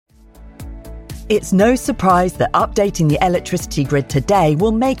It's no surprise that updating the electricity grid today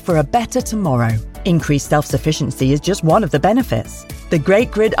will make for a better tomorrow. Increased self-sufficiency is just one of the benefits. The Great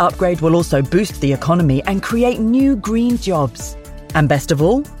Grid Upgrade will also boost the economy and create new green jobs. And best of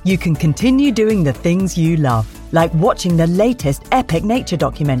all, you can continue doing the things you love, like watching the latest epic nature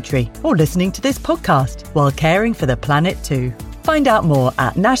documentary or listening to this podcast while caring for the planet too. Find out more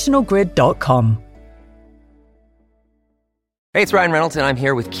at nationalgrid.com. Hey, it's Ryan Reynolds, and I'm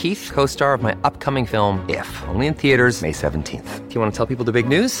here with Keith, co-star of my upcoming film, If, only in theaters May 17th. Do you want to tell people the big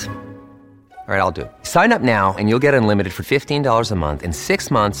news? All right, I'll do it. Sign up now and you'll get unlimited for $15 a month and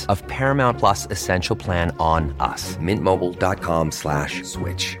 6 months of Paramount Plus Essential Plan on us.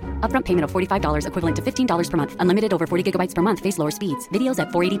 MintMobile.com/switch. Upfront payment of $45 equivalent to $15 per month. Unlimited over 40 gigabytes per month. Face lower speeds. Videos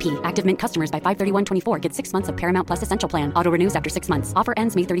at 480p. Active Mint customers by 531.24 get 6 months of Paramount Plus Essential Plan. Auto renews after 6 months. Offer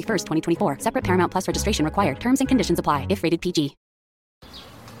ends May 31st, 2024. Separate Paramount Plus registration required. Terms and conditions apply if rated PG.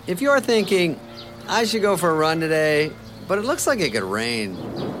 If you're thinking, I should go for a run today, but it looks like it could rain,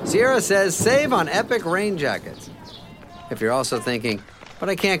 Sierra says save on epic rain jackets. If you're also thinking, but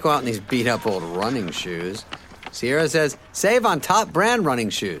I can't go out in these beat-up old running shoes, Sierra says save on top brand running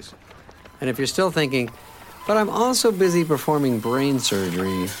shoes. And if you're still thinking, but I'm also busy performing brain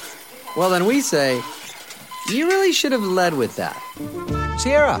surgery, well then we say, you really should have led with that.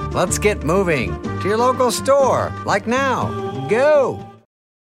 Sierra, let's get moving to your local store, like now. Go!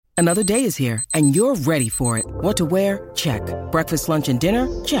 Another day is here, and you're ready for it. What to wear? Check. Breakfast, lunch, and dinner?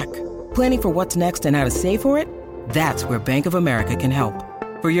 Check. Planning for what's next and how to save for it? That's where Bank of America can help.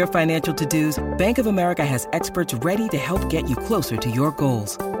 For your financial to-dos, Bank of America has experts ready to help get you closer to your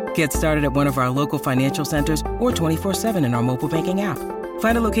goals. Get started at one of our local financial centers or 24/7 in our mobile banking app.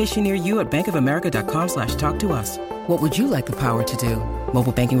 Find a location near you at bankofamerica.com/talktous. What would you like the power to do?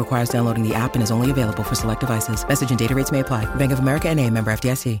 Mobile banking requires downloading the app and is only available for select devices. Message and data rates may apply. Bank of America N.A., member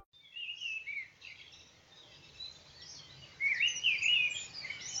FDIC.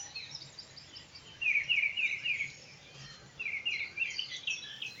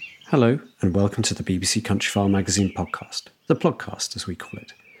 Hello, and welcome to the BBC Countryfile magazine podcast, the Plodcast as we call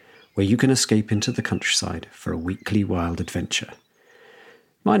it, where you can escape into the countryside for a weekly wild adventure.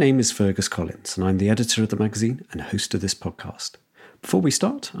 My name is Fergus Collins, and I'm the editor of the magazine and host of this podcast. Before we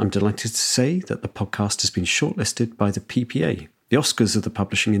start, I'm delighted to say that the podcast has been shortlisted by the PPA, the Oscars of the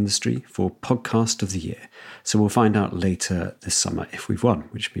publishing industry, for Podcast of the Year. So we'll find out later this summer if we've won,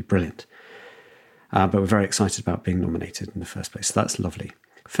 which would be brilliant. But we're very excited about being nominated in the first place, so that's lovely.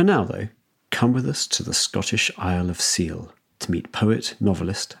 For now, though, come with us to the Scottish Isle of Seal to meet poet,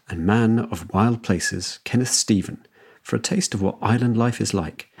 novelist, and man of wild places, Kenneth Stephen, for a taste of what island life is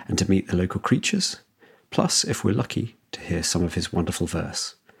like, and to meet the local creatures, plus, if we're lucky, to hear some of his wonderful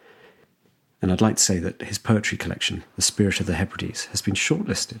verse. And I'd like to say that his poetry collection, The Spirit of the Hebrides, has been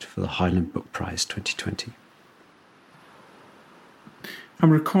shortlisted for the Highland Book Prize 2020.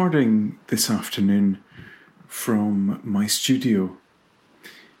 I'm recording this afternoon from my studio,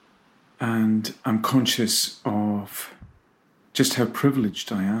 and I'm conscious of just how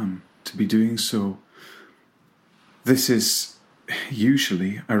privileged I am to be doing so. This is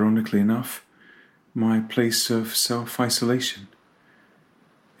usually, ironically enough, my place of self-isolation.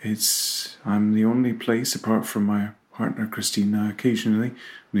 I'm the only place, apart from my partner Christina occasionally,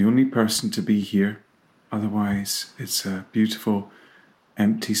 I'm the only person to be here. Otherwise, it's a beautiful,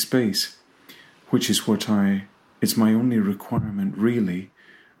 empty space, which is it's my only requirement really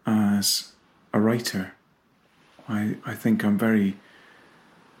as a writer. I think I'm very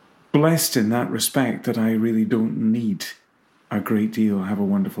blessed in that respect that I really don't need a great deal. I have a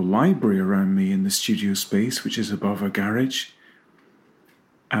wonderful library around me in the studio space, which is above a garage.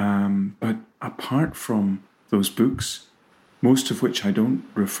 But apart from those books, most of which I don't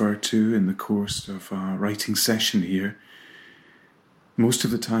refer to in the course of a writing session here, most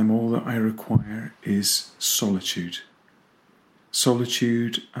of the time all that I require is solitude.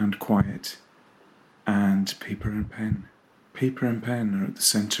 Solitude and quiet and paper and pen. Paper and pen are at the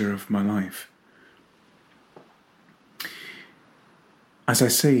centre of my life. As I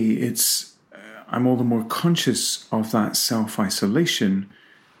say, I'm all the more conscious of that self-isolation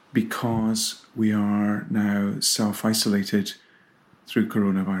because we are now self-isolated through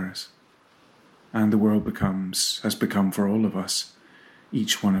coronavirus. And the world has become for all of us,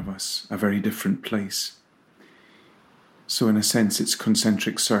 each one of us, a very different place. So in a sense, it's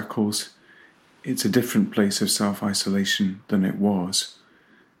concentric circles. It's a different place of self-isolation than it was,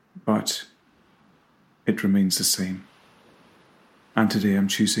 but it remains the same. And today I'm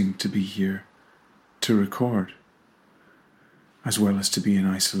choosing to be here to record, as well as to be in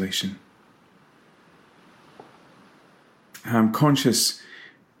isolation. I'm conscious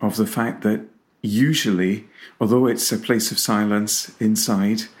of the fact that usually, although it's a place of silence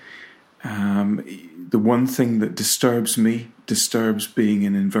inside, the one thing that disturbs being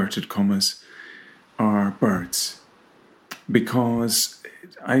in inverted commas, are birds. Because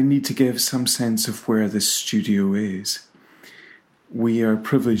I need to give some sense of where this studio is. We are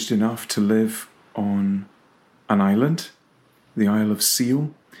privileged enough to live on an island, the Isle of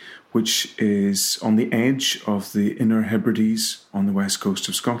Seal, which is on the edge of the Inner Hebrides on the west coast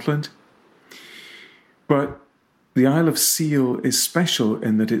of Scotland. But the Isle of Seal is special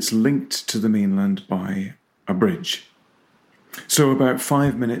in that it's linked to the mainland by a bridge. So about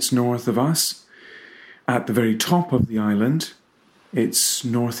 5 minutes north of us, at the very top of the island, its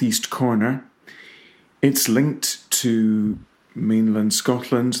northeast corner, it's linked to mainland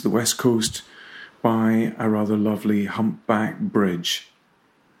Scotland, the west coast, by a rather lovely humpback bridge.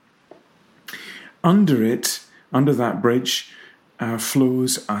 Under it, under that bridge,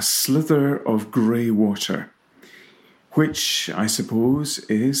 flows a slither of grey water, which I suppose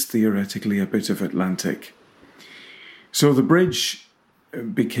is theoretically a bit of Atlantic. So the bridge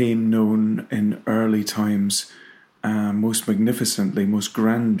became known in early times most magnificently, most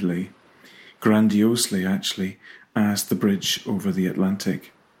grandiosely actually, as the bridge over the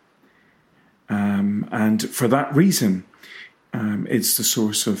Atlantic. And for that reason, it's the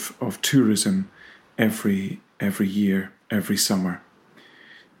source of tourism every year, every summer.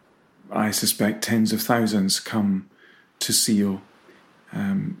 I suspect tens of thousands come to Seal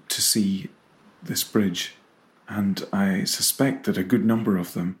to see this bridge, and I suspect that a good number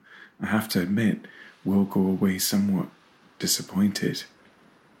of them, I have to admit, will go away somewhat disappointed.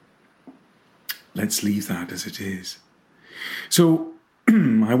 Let's leave that as it is. So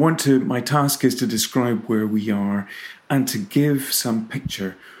my task is to describe where we are and to give some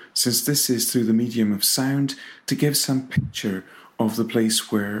picture, since this is through the medium of sound, to give some picture of the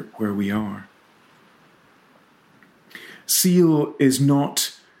place where we are. Seal is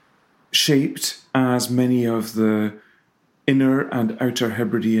not shaped as many of the inner and outer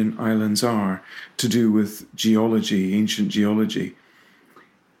Hebridean islands are, to do with geology, ancient geology.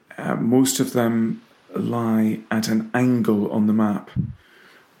 Most of them lie at an angle on the map,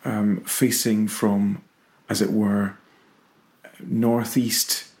 facing from, as it were,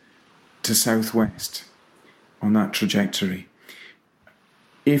 northeast to southwest on that trajectory.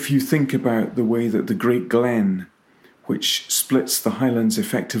 If you think about the way that the Great Glen, which splits the highlands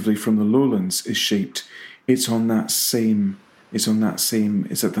effectively from the lowlands, is shaped, it's at that same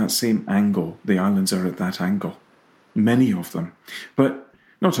angle. The islands are at that angle. Many of them, but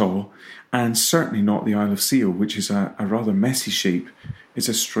not all, and certainly not the Isle of Seal, which is a rather messy shape. It's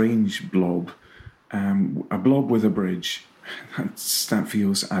a strange blob, a blob with a bridge. That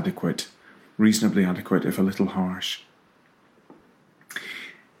feels adequate, reasonably adequate, if a little harsh.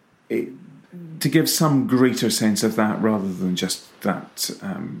 To give some greater sense of that, rather than just that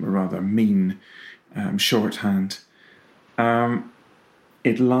rather mean shorthand,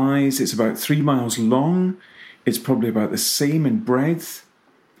 it's about 3 miles long. It's probably about the same in breadth.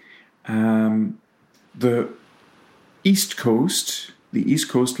 The east coast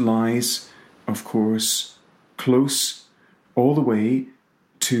lies, of course, close all the way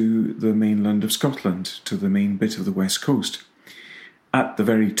to the mainland of Scotland, to the main bit of the west coast. At the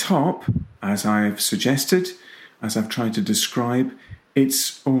very top, as I've suggested, as I've tried to describe,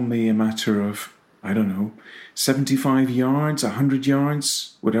 it's only a matter of, 75 yards, 100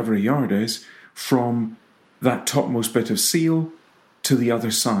 yards, whatever a yard is, from that topmost bit of Seal to the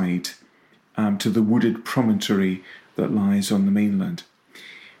other side, to the wooded promontory that lies on the mainland.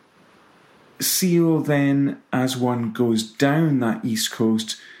 Seal then, as one goes down that east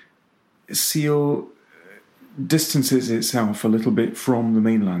coast, Seal distances itself a little bit from the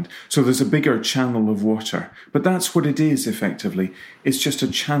mainland. So there's a bigger channel of water. But that's what it is, effectively. It's just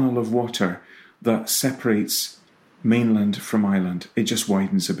a channel of water that separates mainland from island. It just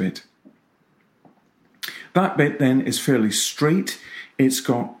widens a bit. That bit then is fairly straight. It's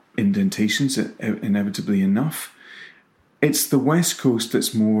got indentations, inevitably enough. It's the west coast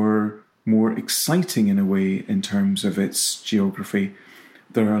that's more exciting in a way in terms of its geography.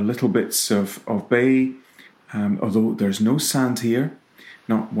 There are little bits of bay, although there's no sand here,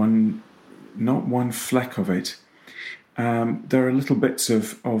 not one fleck of it. There are little bits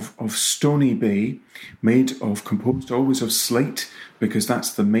of stony bay, composed always of slate, because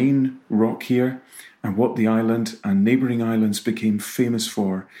that's the main rock here, and what the island and neighbouring islands became famous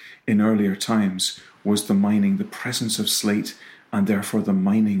for in earlier times was the presence of slate, and therefore the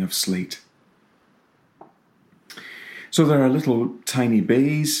mining of slate. So there are little tiny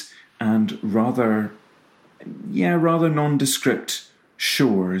bays and rather nondescript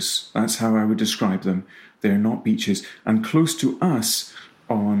shores. That's how I would describe them. They're not beaches. And close to us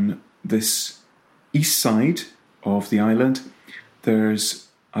on this east side of the island, there's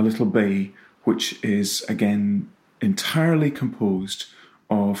a little bay which is again entirely composed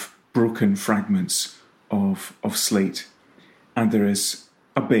of broken fragments of slate. And there is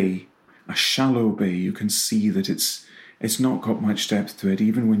a bay, a shallow bay. You can see that it's not got much depth to it,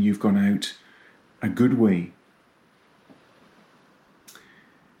 even when you've gone out a good way.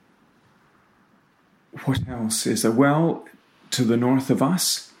 What else is there? Well, to the north of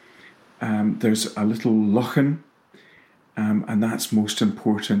us, there's a little lochen, and that's most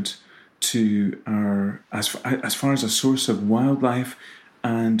important to our, as far as a source of wildlife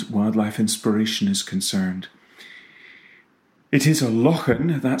and wildlife inspiration is concerned. It is a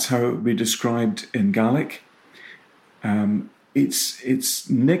lochen, that's how it would be described in Gaelic. Its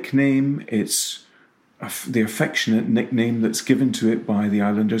nickname, it's the affectionate nickname that's given to it by the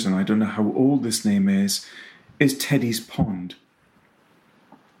islanders, and I don't know how old this name is Teddy's Pond.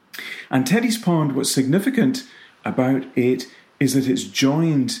 And Teddy's Pond, what's significant about it is that it's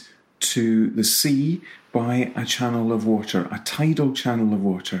joined to the sea by a channel of water, a tidal channel of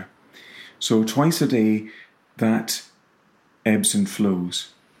water. So twice a day that ebbs and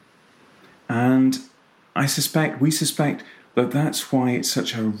flows. And we suspect that that's why it's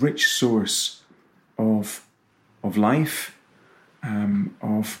such a rich source of life,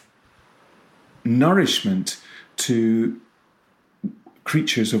 of nourishment to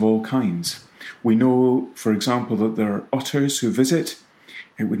creatures of all kinds. We know, for example, that there are otters who visit.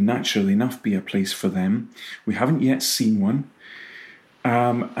 It would naturally enough be a place for them. We haven't yet seen one.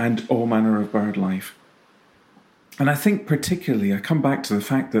 And all manner of bird life. And I think particularly, I come back to the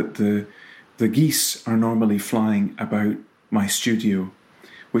fact that the geese are normally flying about my studio,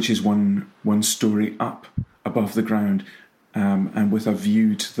 which is one story up above the ground, and with a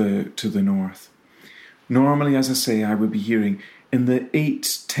view to the north. Normally, as I say, I would be hearing, in the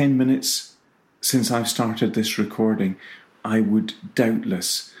 8-10 minutes since I've started this recording, I would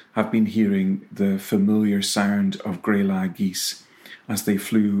doubtless have been hearing the familiar sound of greylag geese as they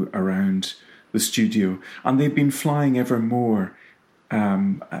flew around the studio. And they've been flying ever more,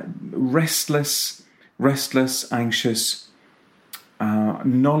 restless, anxious,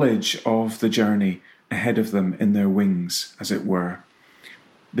 knowledge of the journey ahead of them in their wings, as it were.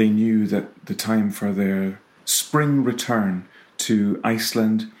 They knew that the time for their spring return to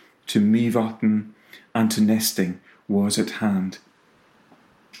Iceland, to Mývatn, and to nesting was at hand.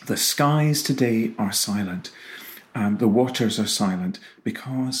 The skies today are silent. The waters are silent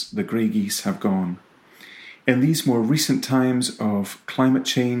because the grey geese have gone. In these more recent times of climate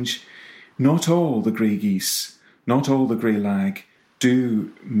change, not all the grey geese, not all the greylag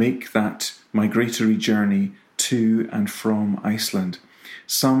do make that migratory journey to and from Iceland.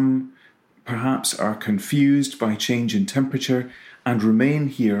 Some perhaps are confused by change in temperature and remain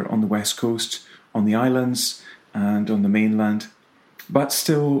here on the west coast, on the islands and on the mainland, but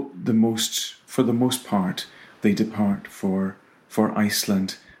still for the most part, they depart for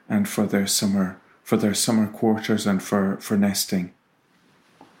Iceland and for their summer quarters and for nesting.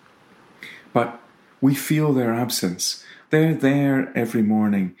 But we feel their absence. They're there every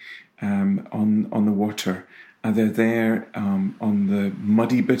morning on the water, and they're there on the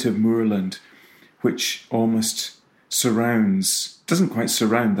muddy bit of moorland, which almost doesn't quite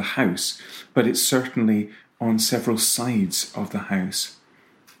surround the house, but it's certainly on several sides of the house.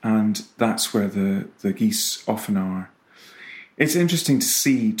 And that's where the geese often are. It's interesting to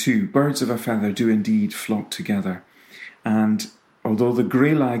see, too, birds of a feather do indeed flock together. And although the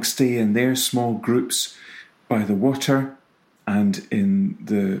greylag stay in their small groups by the water and in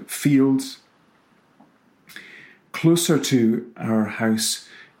the fields, closer to our house,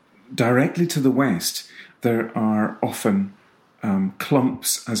 directly to the west, there are often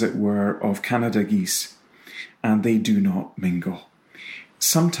clumps, as it were, of Canada geese, and they do not mingle.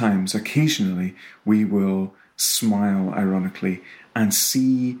 Sometimes, occasionally, we will smile ironically and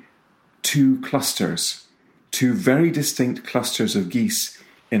see two very distinct clusters of geese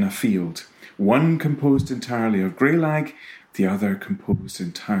in a field, one composed entirely of greylag, the other composed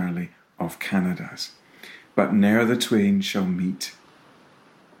entirely of Canadas. But ne'er the twain shall meet.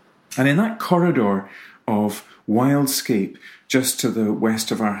 And in that corridor of wildscape just to the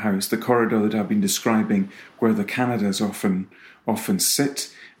west of our house, the corridor that I've been describing, where the Canadas often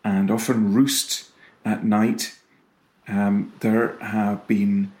sit and often roost at night, there have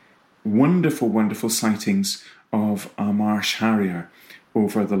been wonderful sightings of a marsh harrier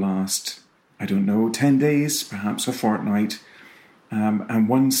over the last, 10 days, perhaps a fortnight. And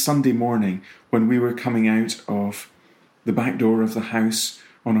one Sunday morning, when we were coming out of the back door of the house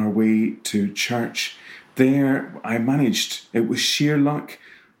on our way to church. There I managed, it was sheer luck,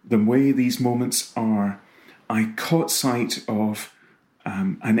 the way these moments are. I caught sight of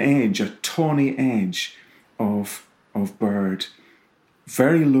an edge, a tawny edge of bird,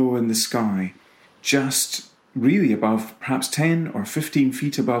 very low in the sky, just really above, perhaps 10 or 15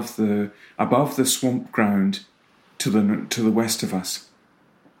 feet above the swamp ground to the west of us.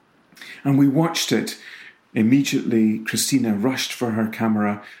 And we watched it. Immediately, Christina rushed for her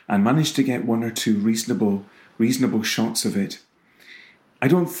camera and managed to get one or two reasonable shots of it. I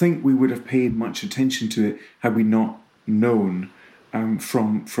don't think we would have paid much attention to it had we not known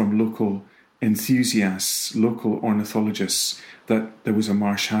from local enthusiasts, local ornithologists, that there was a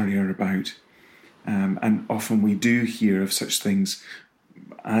marsh harrier about. And often we do hear of such things,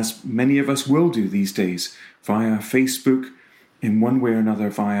 as many of us will do these days, via Facebook, in one way or another,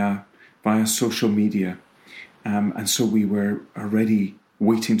 via social media. And so we were already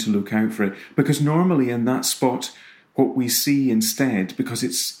waiting to look out for it. Because normally in that spot, what we see instead, because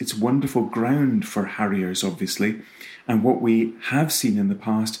it's wonderful ground for harriers, obviously, and what we have seen in the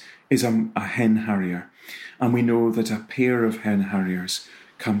past is a hen harrier. And we know that a pair of hen harriers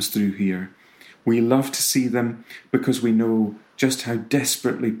comes through here. We love to see them because we know just how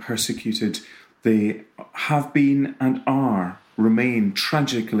desperately persecuted they have been and remain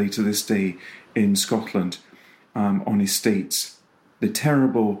tragically to this day in Scotland, on estates. The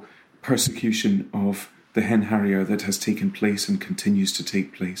terrible persecution of the hen harrier that has taken place and continues to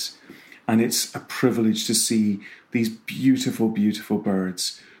take place. And it's a privilege to see these beautiful, beautiful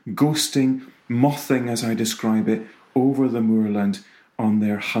birds ghosting, mothing, as I describe it, over the moorland on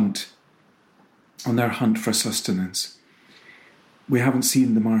their hunt for sustenance. We haven't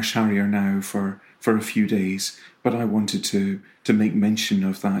seen the marsh harrier now for a few days, but I wanted to make mention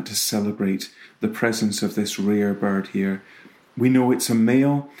of that, to celebrate the presence of this rare bird here. We know it's a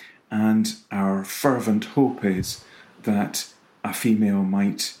male, and our fervent hope is that a female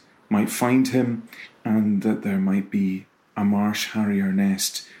might find him, and that there might be a marsh harrier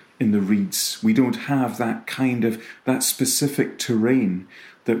nest in the reeds. We don't have that specific terrain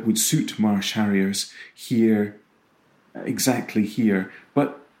that would suit marsh harriers here, exactly here,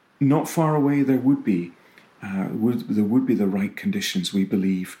 but not far away there would be. There would be the right conditions, we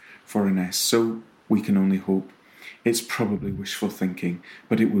believe, for a nest. So we can only hope. It's probably wishful thinking,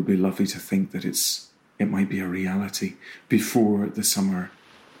 but it would be lovely to think that it might be a reality before the summer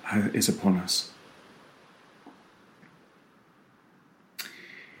is upon us.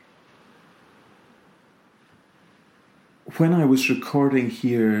 When I was recording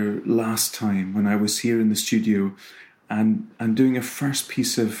here last time, when I was here in the studio and doing a first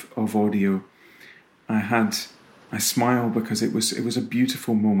piece of audio, I smiled because it was a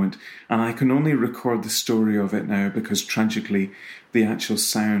beautiful moment, and I can only record the story of it now because tragically the actual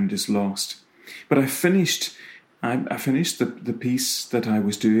sound is lost. But I finished the piece that I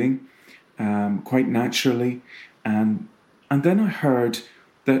was doing quite naturally, and then I heard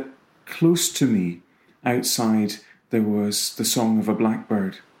that close to me outside there was the song of a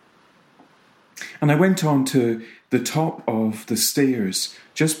blackbird. And I went on to the top of the stairs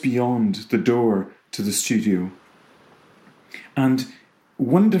just beyond the door to the studio. And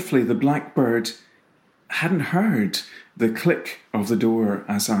wonderfully, the blackbird hadn't heard the click of the door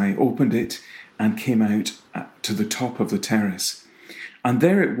as I opened it and came out to the top of the terrace. And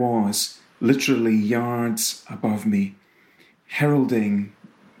there it was, literally yards above me, heralding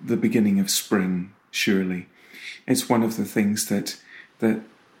the beginning of spring, surely. It's one of the things that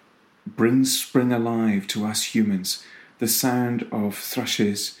brings spring alive to us humans, the sound of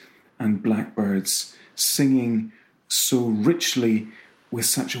thrushes and blackbirds singing so richly with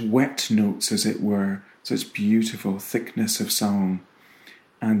such wet notes, as it were, such beautiful thickness of song.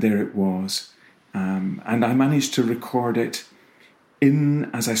 And there it was. And I managed to record it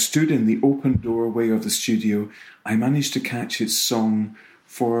as I stood in the open doorway of the studio. I managed to catch its song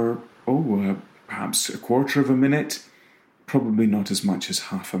for, perhaps a quarter of a minute, probably not as much as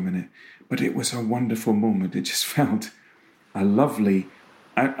half a minute. But it was a wonderful moment. It just felt a lovely,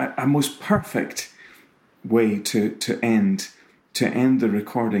 a most perfect way to end the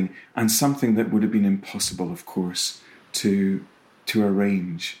recording, and something that would have been impossible, of course, to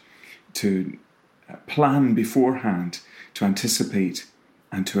arrange, to plan beforehand, to anticipate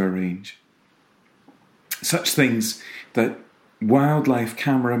and to arrange. Such things that wildlife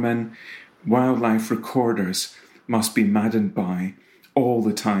cameramen, wildlife recorders must be maddened by all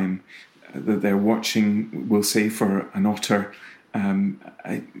the time, that they're watching, we'll say, for an otter,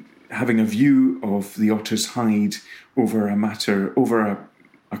 having a view of the otter's hide over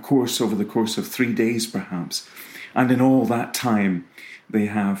the course of 3 days perhaps, And in all that time, they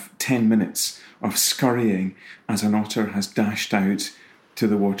have 10 minutes of scurrying as an otter has dashed out to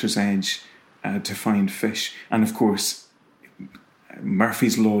the water's edge to find fish. And of course,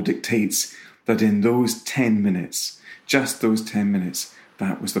 Murphy's Law dictates that in those 10 minutes, just those 10 minutes,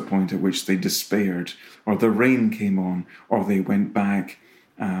 that was the point at which they despaired, or the rain came on, or they went back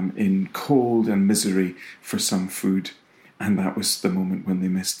in cold and misery for some food. And that was the moment when they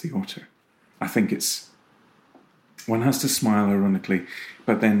missed the otter. I think one has to smile ironically,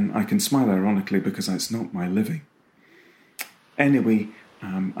 but then I can smile ironically because it's not my living. Anyway,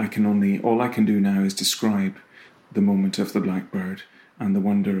 all I can do now is describe the moment of the blackbird and the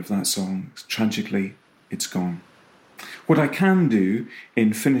wonder of that song. Tragically, it's gone. What I can do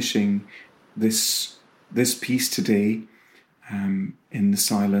in finishing this piece today, in the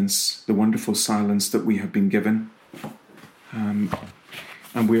silence, the wonderful silence that we have been given, and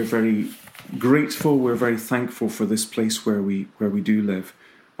we're very grateful, we're very thankful for this place where we do live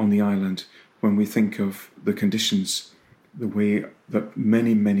on the island, when we think of the conditions, the way that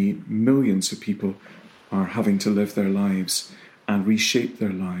many, many millions of people are having to live their lives and reshape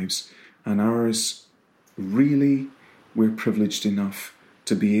their lives. And ours, really, we're privileged enough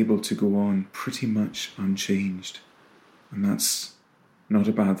to be able to go on pretty much unchanged. And that's not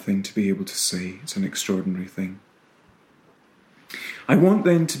a bad thing to be able to say. It's an extraordinary thing. I want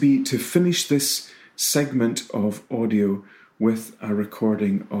then to finish this segment of audio with a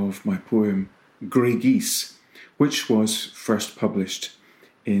recording of my poem Grey Geese, which was first published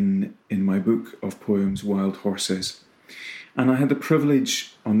in my book of poems Wild Horses. And I had the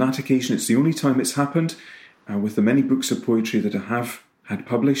privilege on that occasion, it's the only time it's happened, with the many books of poetry that I have had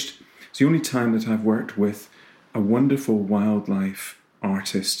published, it's the only time that I've worked with a wonderful wildlife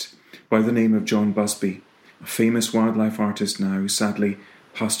artist by the name of John Busby, a famous wildlife artist now, who sadly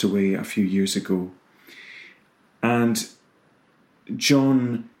passed away a few years ago. And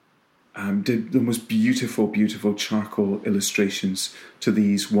John did the most beautiful, beautiful charcoal illustrations to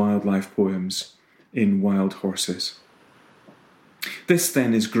these wildlife poems in Wild Horses. This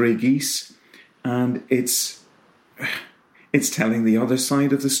then is Grey Geese, and it's telling the other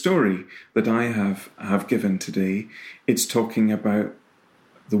side of the story that I have given today. It's talking about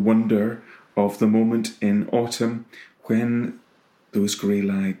the wonder of the moment in autumn when those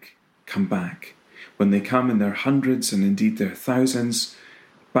greylag come back, when they come in their hundreds and indeed their thousands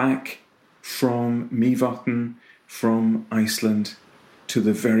back from Mývatn, from Iceland, to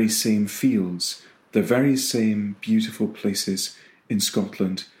the very same fields, the very same beautiful places in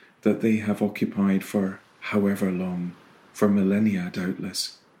Scotland that they have occupied for however long, for millennia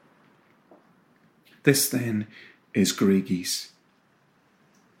doubtless. This then is Grey Geese.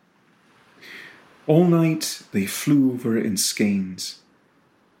 All night they flew over in skeins.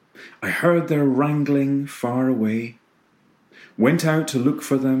 I heard their wrangling far away, went out to look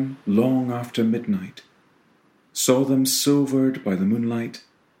for them long after midnight, saw them silvered by the moonlight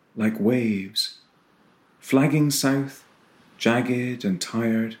like waves, flagging south, jagged and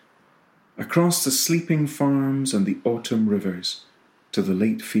tired, across the sleeping farms and the autumn rivers to the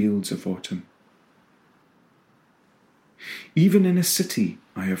late fields of autumn. Even in a city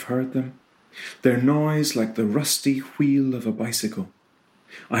I have heard them, their noise like the rusty wheel of a bicycle.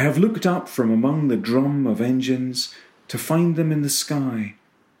 I have looked up from among the drum of engines to find them in the sky,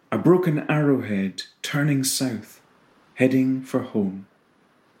 a broken arrowhead turning south, heading for home.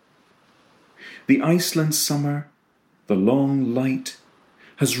 The Iceland summer, the long light,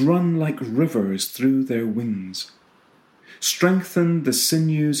 has run like rivers through their wings, strengthened the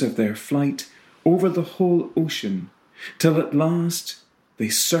sinews of their flight over the whole ocean, till at last they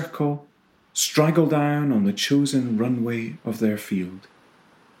circle, straggle down on the chosen runway of their field.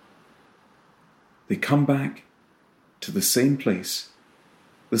 They come back to the same place,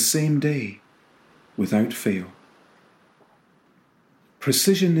 the same day, without fail.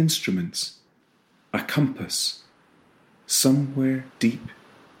 Precision instruments, a compass, somewhere deep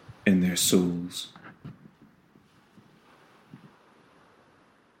in their souls.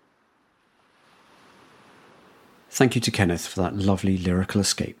 Thank you to Kenneth for that lovely lyrical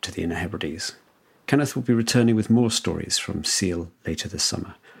escape to the Inner Hebrides. Kenneth will be returning with more stories from Seal later this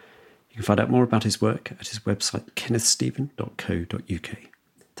summer. You can find out more about his work at his website kennethstephen.co.uk.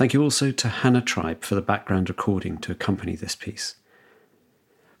 Thank you also to Hannah Tribe for the background recording to accompany this piece.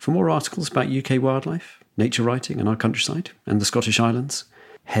 For more articles about UK wildlife, nature writing and our countryside and the Scottish Islands,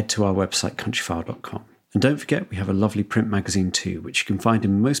 head to our website countryfile.com. And don't forget we have a lovely print magazine too, which you can find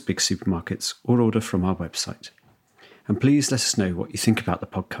in most big supermarkets or order from our website. And please let us know what you think about the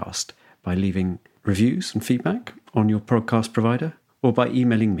podcast by leaving reviews and feedback on your podcast provider or by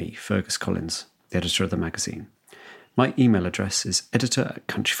emailing me, Fergus Collins, the editor of the magazine. My email address is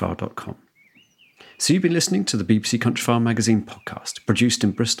editor@countryfile.com. So you've been listening to the BBC Countryfile magazine podcast, produced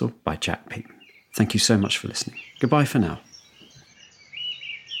in Bristol by Jack Peyton. Thank you so much for listening. Goodbye for now.